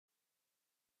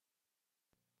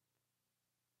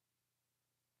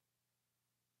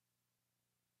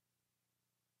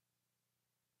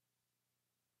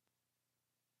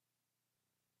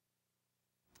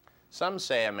Some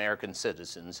say American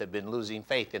citizens have been losing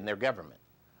faith in their government.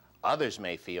 Others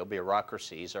may feel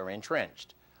bureaucracies are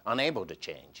entrenched, unable to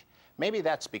change. Maybe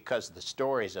that's because the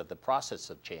stories of the process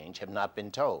of change have not been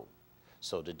told.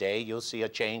 So today you'll see a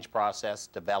change process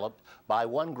developed by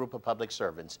one group of public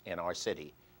servants in our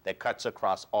city that cuts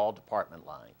across all department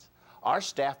lines. Our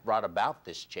staff brought about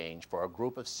this change for a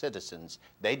group of citizens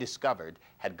they discovered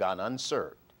had gone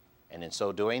unserved. And in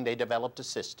so doing, they developed a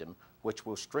system which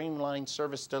will streamline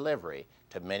service delivery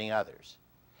to many others.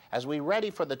 As we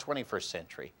ready for the 21st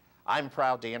century, I'm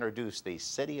proud to introduce the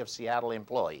City of Seattle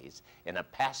employees in a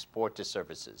passport to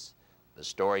services. The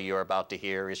story you're about to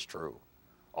hear is true.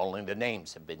 Only the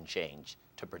names have been changed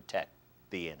to protect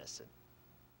the innocent.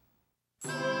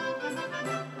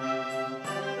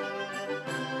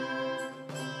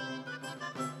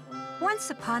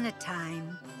 Once upon a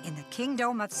time, in the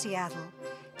Kingdom of Seattle,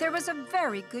 there was a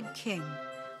very good king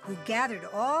who gathered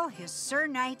all his Sir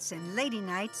Knights and Lady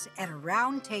Knights at a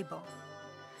round table.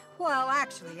 Well,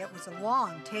 actually, it was a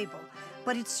long table,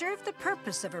 but it served the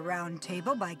purpose of a round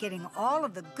table by getting all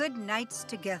of the good knights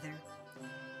together.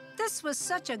 This was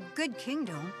such a good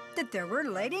kingdom that there were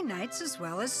Lady Knights as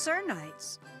well as Sir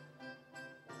Knights.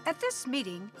 At this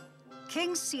meeting,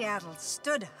 King Seattle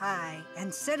stood high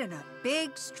and said in a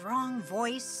big, strong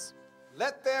voice,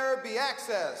 "Let there be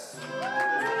access."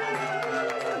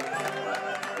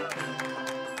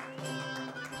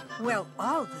 Well,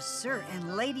 all the Sir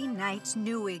and Lady Knights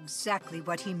knew exactly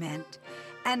what he meant,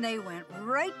 and they went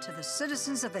right to the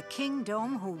citizens of the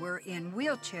Kingdom who were in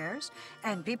wheelchairs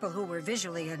and people who were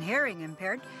visually and hearing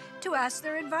impaired to ask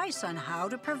their advice on how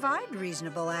to provide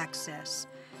reasonable access.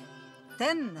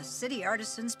 Then the city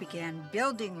artisans began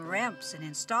building ramps and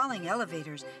installing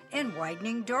elevators and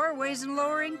widening doorways and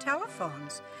lowering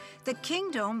telephones. The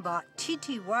Kingdom bought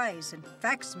TTYs and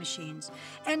fax machines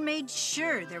and made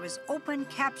sure there was open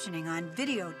captioning on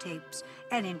videotapes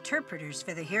and interpreters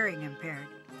for the hearing impaired.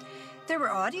 There were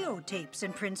audio tapes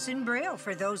and prints in Braille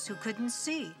for those who couldn't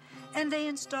see, and they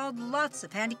installed lots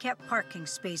of handicapped parking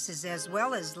spaces as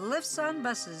well as lifts on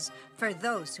buses for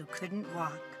those who couldn't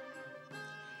walk.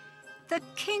 The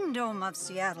Kingdom of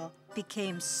Seattle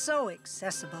became so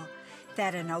accessible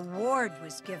that an award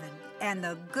was given, and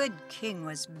the good king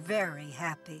was very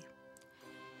happy.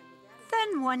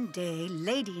 Then one day,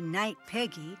 Lady Knight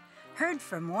Peggy heard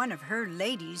from one of her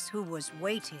ladies who was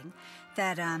waiting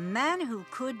that a man who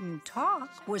couldn't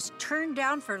talk was turned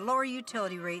down for lower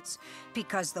utility rates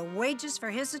because the wages for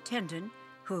his attendant,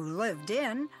 who lived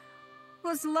in,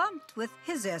 was lumped with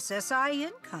his SSI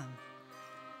income.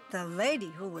 The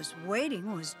lady who was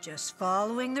waiting was just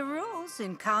following the rules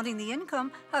and counting the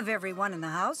income of everyone in the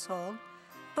household.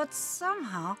 But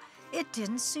somehow it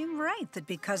didn't seem right that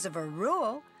because of a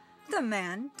rule, the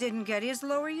man didn't get his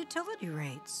lower utility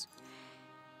rates.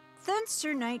 Then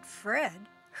Sir Knight Fred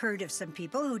heard of some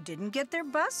people who didn't get their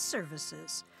bus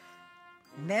services.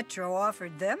 Metro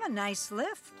offered them a nice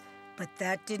lift, but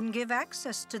that didn't give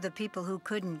access to the people who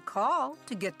couldn't call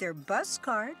to get their bus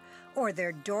card or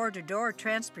their door-to-door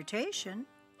transportation.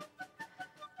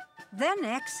 Then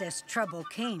excess trouble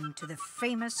came to the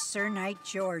famous Sir Knight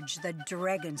George, the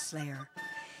Dragon Slayer.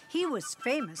 He was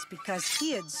famous because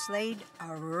he had slayed a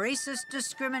racist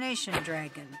discrimination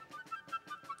dragon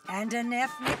and an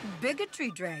ethnic bigotry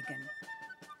dragon.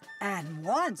 And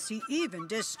once he even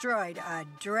destroyed a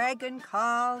dragon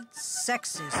called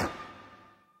sexism.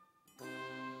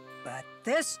 But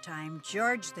this time,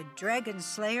 George the Dragon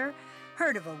Slayer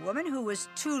heard of a woman who was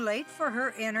too late for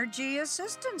her energy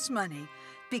assistance money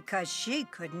because she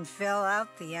couldn't fill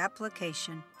out the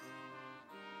application.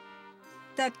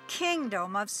 The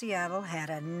Kingdom of Seattle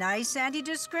had a nice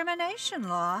anti-discrimination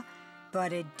law,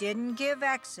 but it didn't give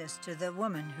access to the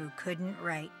woman who couldn't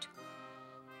write.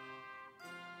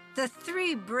 The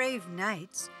three brave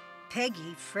knights,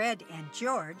 Peggy, Fred, and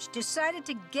George, decided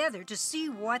together to see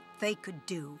what they could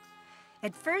do.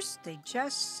 At first, they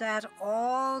just sat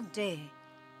all day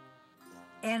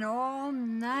and all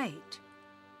night,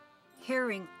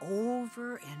 hearing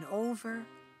over and over,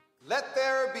 "Let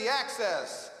there be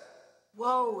access."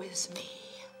 Woe is me.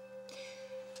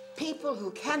 People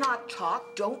who cannot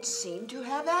talk don't seem to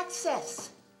have access.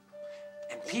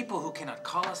 And people who cannot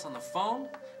call us on the phone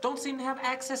don't seem to have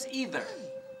access either.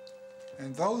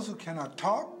 And those who cannot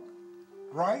talk,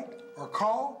 write, or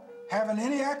call haven't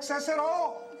any access at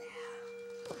all.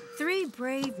 Three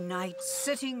brave knights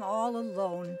sitting all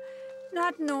alone,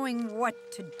 not knowing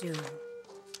what to do.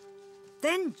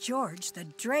 Then George, the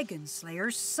Dragon Slayer,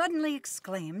 suddenly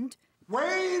exclaimed,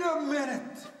 Wait a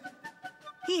minute!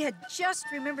 He had just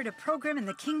remembered a program in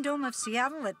the Kingdom of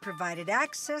Seattle that provided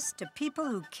access to people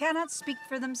who cannot speak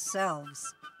for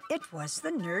themselves. It was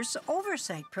the Nurse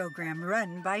Oversight Program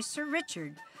run by Sir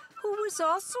Richard, who was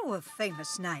also a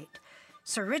famous knight.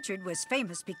 Sir Richard was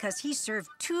famous because he served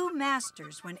 2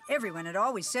 masters when everyone had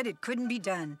always said it couldn't be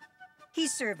done. He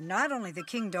served not only the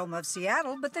Kingdom of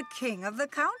Seattle, but the king of the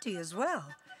county as well.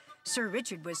 Sir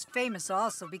Richard was famous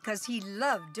also because he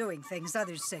loved doing things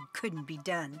others said couldn't be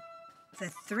done. The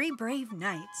 3 brave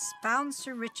knights found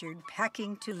Sir Richard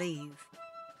packing to leave.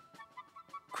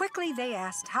 Quickly they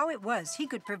asked how it was he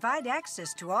could provide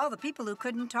access to all the people who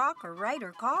couldn't talk or write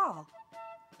or call.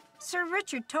 Sir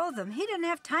Richard told them he didn't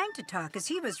have time to talk as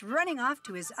he was running off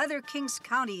to his other King's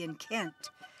County in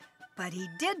Kent. But he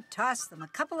did toss them a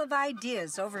couple of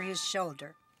ideas over his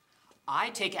shoulder. I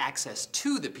take access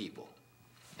to the people,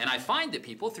 and I find the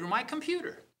people through my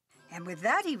computer. And with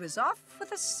that, he was off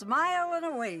with a smile and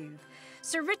a wave.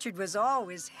 Sir Richard was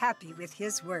always happy with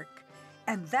his work,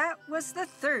 and that was the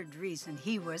 3rd reason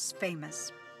he was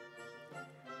famous.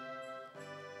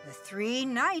 The 3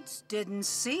 knights didn't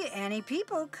see any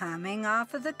people coming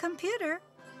off of the computer,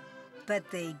 but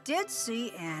they did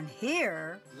see and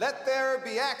hear. Let there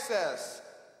be access.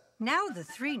 Now the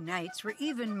 3 knights were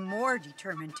even more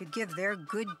determined to give their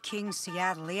good King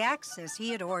Seattle the access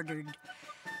he had ordered.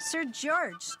 Sir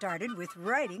George started with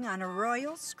writing on a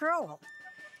royal scroll.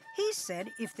 He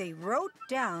said if they wrote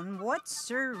down what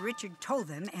Sir Richard told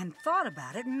them and thought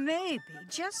about it, maybe,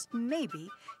 just maybe,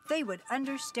 they would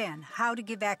understand how to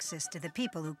give access to the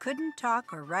people who couldn't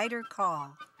talk or write or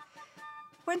call.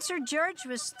 When Sir George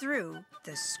was through,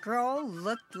 the scroll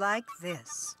looked like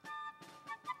this.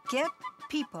 Get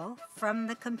people from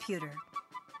the computer.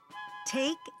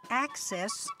 Take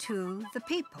access to the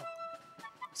people.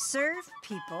 Serve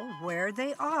people where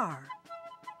they are.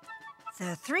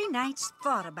 The 3 knights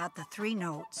thought about the 3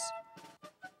 notes.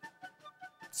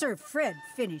 Sir Fred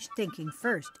finished thinking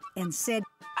first and said,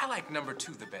 I like number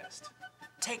 2 the best.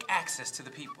 Take access to the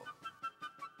people.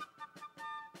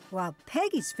 While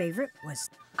Peggy's favorite was,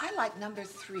 I like number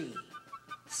 3,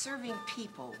 serving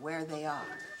people where they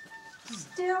are.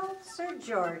 Still, Sir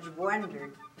George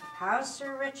wondered how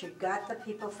Sir Richard got the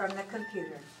people from the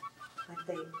computer. But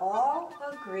they all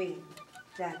agreed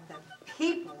that the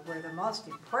people were the most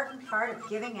important part of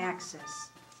giving access.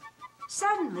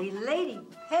 Suddenly, Lady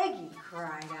Peggy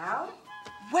cried out,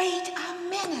 Wait a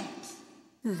minute!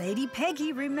 Lady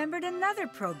Peggy remembered another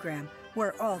program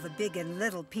where all the big and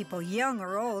little people, young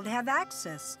or old, have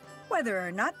access, whether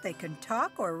or not they can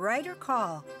talk or write or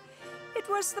call. It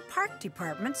was the Park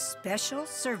Department's Special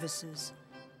Services.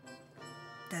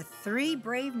 The 3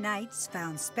 brave knights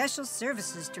found Special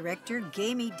Services Director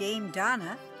Gamey Dame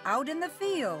Donna out in the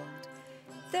field.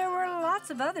 There were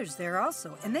lots of others there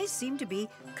also, and they seemed to be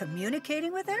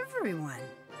communicating with everyone.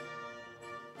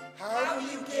 How do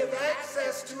you give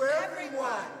access to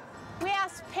everyone? We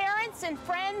ask parents and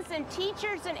friends and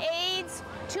teachers and aides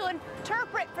to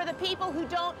interpret for the people who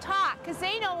don't talk, because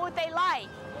they know what they like.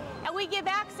 And we give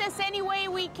access any way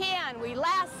we can. We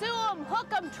lasso them,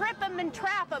 hook them, trip them, and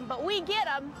trap them, but we get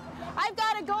them. I've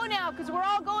got to go now because we're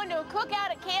all going to a cookout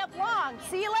at Camp Long.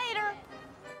 See you later.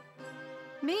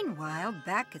 Meanwhile,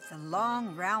 back at the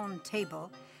long round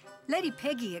table, Lady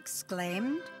Peggy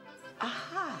exclaimed,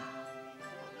 Aha!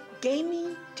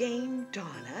 Gamey Dame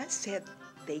Donna said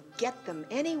they get them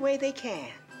any way they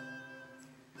can.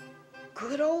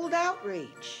 Good old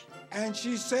outreach. And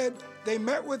she said they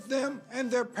met with them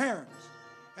and their parents.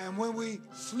 And when we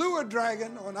slew a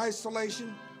dragon on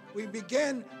isolation, we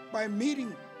began by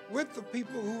meeting with the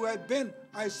people who had been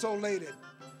isolated.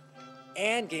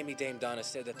 And Gamey Dame Donna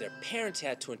said that their parents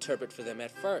had to interpret for them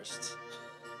at first.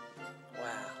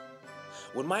 Wow.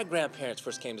 When my grandparents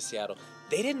first came to Seattle,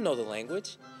 they didn't know the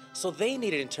language, so they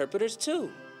needed interpreters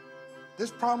too.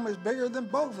 This problem is bigger than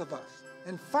both of us.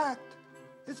 In fact,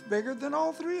 it's bigger than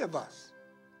all 3 of us.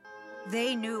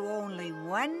 They knew only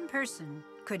one person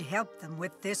could help them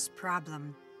with this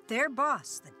problem. Their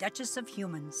boss, the Duchess of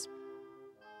Humans.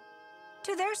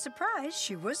 To their surprise,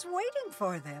 she was waiting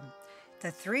for them. The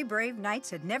 3 brave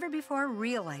knights had never before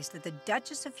realized that the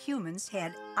Duchess of Humans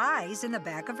had eyes in the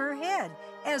back of her head,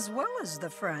 as well as the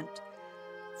front.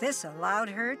 This allowed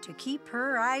her to keep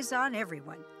her eyes on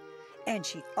everyone. And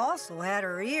she also had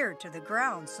her ear to the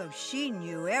ground, so she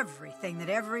knew everything that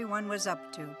everyone was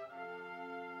up to.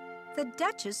 The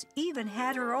Duchess even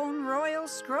had her own royal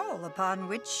scroll upon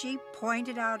which she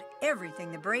pointed out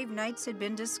everything the brave knights had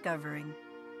been discovering.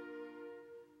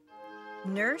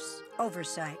 Nurse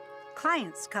Oversight.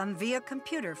 Clients come via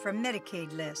computer from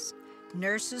Medicaid lists.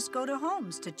 Nurses go to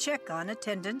homes to check on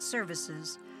attendant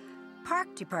services.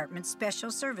 Park Department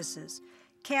Special Services.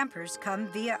 Campers come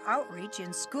via outreach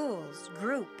in schools,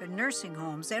 group and nursing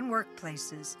homes and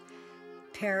workplaces.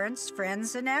 Parents,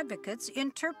 friends, and advocates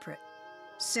interpret.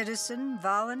 Citizen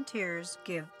volunteers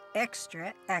give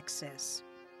extra access.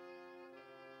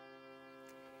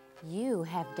 You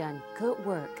have done good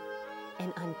work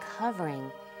in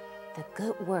uncovering the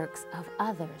good works of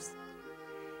others.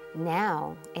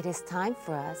 Now it is time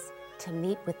for us to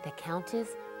meet with the Countess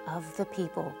of the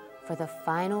People for the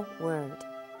final word.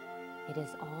 It is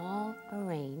all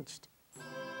arranged.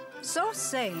 So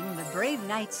saying, the brave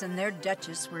knights and their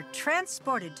duchess were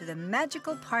transported to the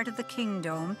magical part of the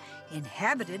kingdom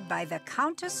inhabited by the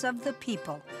Countess of the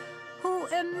People, who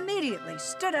immediately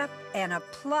stood up and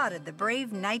applauded the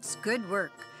brave knight's good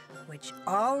work, which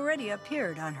already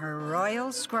appeared on her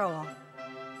royal scroll.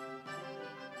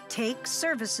 Take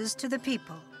services to the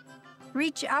people.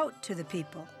 Reach out to the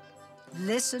people.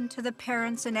 Listen to the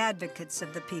parents and advocates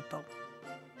of the people.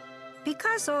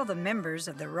 Because all the members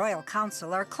of the Royal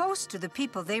Council are close to the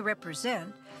people they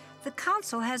represent, the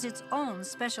Council has its own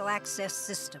special access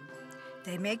system.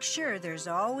 They make sure there's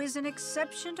always an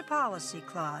exception to policy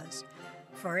clause.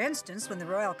 For instance, when the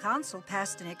Royal Council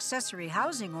passed an accessory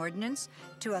housing ordinance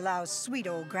to allow sweet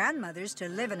old grandmothers to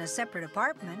live in a separate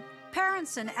apartment,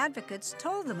 parents and advocates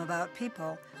told them about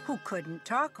people who couldn't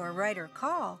talk or write or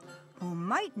call, who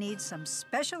might need some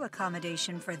special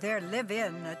accommodation for their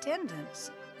live-in attendance.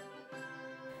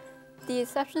 The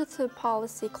exceptions to the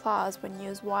policy clause, when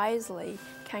used wisely,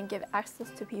 can give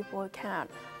access to people who cannot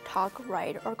talk,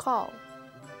 write, or call.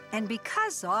 And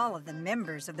because all of the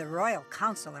members of the Royal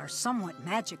Council are somewhat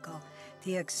magical,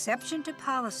 the exception to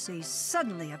policy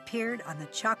suddenly appeared on the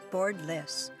chalkboard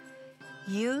list.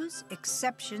 Use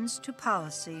exceptions to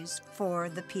policies for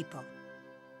the people.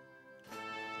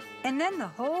 And then the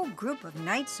whole group of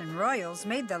knights and royals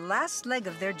made the last leg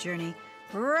of their journey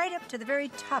right up to the very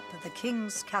top of the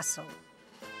king's castle.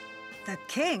 The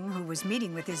king, who was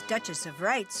meeting with his Duchess of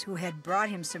Rights, who had brought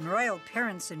him some royal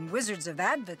parents and wizards of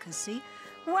advocacy,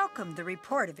 welcomed the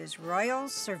report of his royal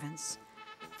servants.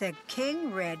 The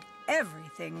king read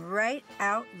everything right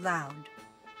out loud.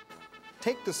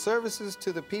 Take the services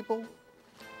to the people,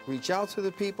 reach out to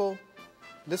the people,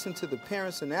 listen to the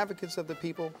parents and advocates of the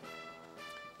people,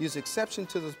 use exception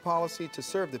to this policy to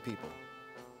serve the people.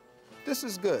 This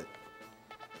is good.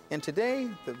 And today,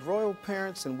 the royal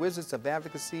parents and wizards of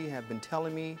advocacy have been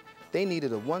telling me they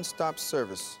needed a one-stop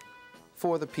service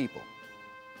for the people.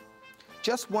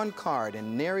 Just one card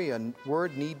and nary a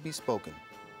word need be spoken.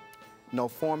 No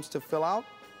forms to fill out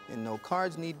and no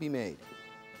cards need be made.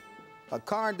 A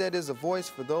card that is a voice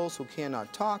for those who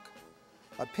cannot talk,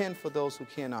 a pen for those who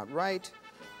cannot write,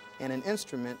 and an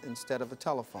instrument instead of a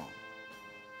telephone.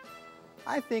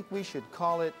 I think we should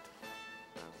call it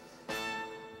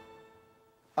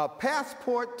a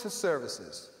passport to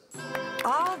services.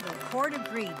 All the court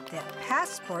agreed that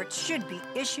passports should be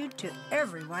issued to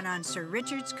everyone on Sir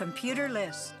Richard's computer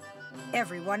list,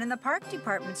 everyone in the park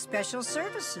department's special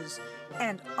services,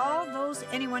 and all those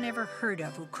anyone ever heard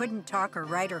of who couldn't talk or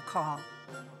write or call.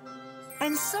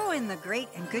 And so in the great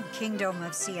and good kingdom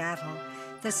of Seattle,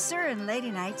 the Sir and Lady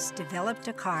Knights developed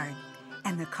a card.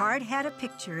 And the card had a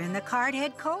picture, and the card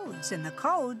had codes, and the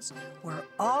codes were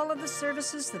all of the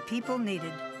services the people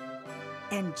needed.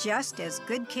 And just as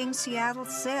good King Seattle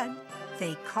said,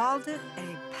 they called it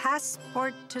a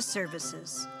passport to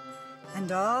services.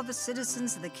 And all the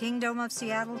citizens of the Kingdom of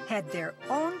Seattle had their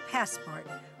own passport,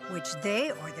 which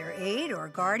they or their aide or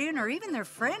guardian or even their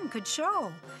friend could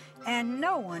show, and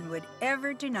no one would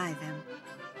ever deny them.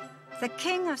 The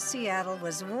King of Seattle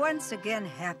was once again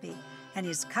happy, and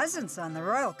his cousins on the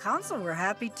Royal Council were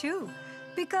happy too,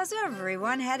 because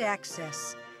everyone had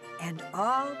access, and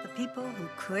all the people who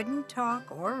couldn't talk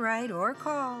or write or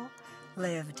call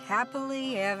lived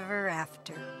happily ever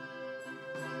after.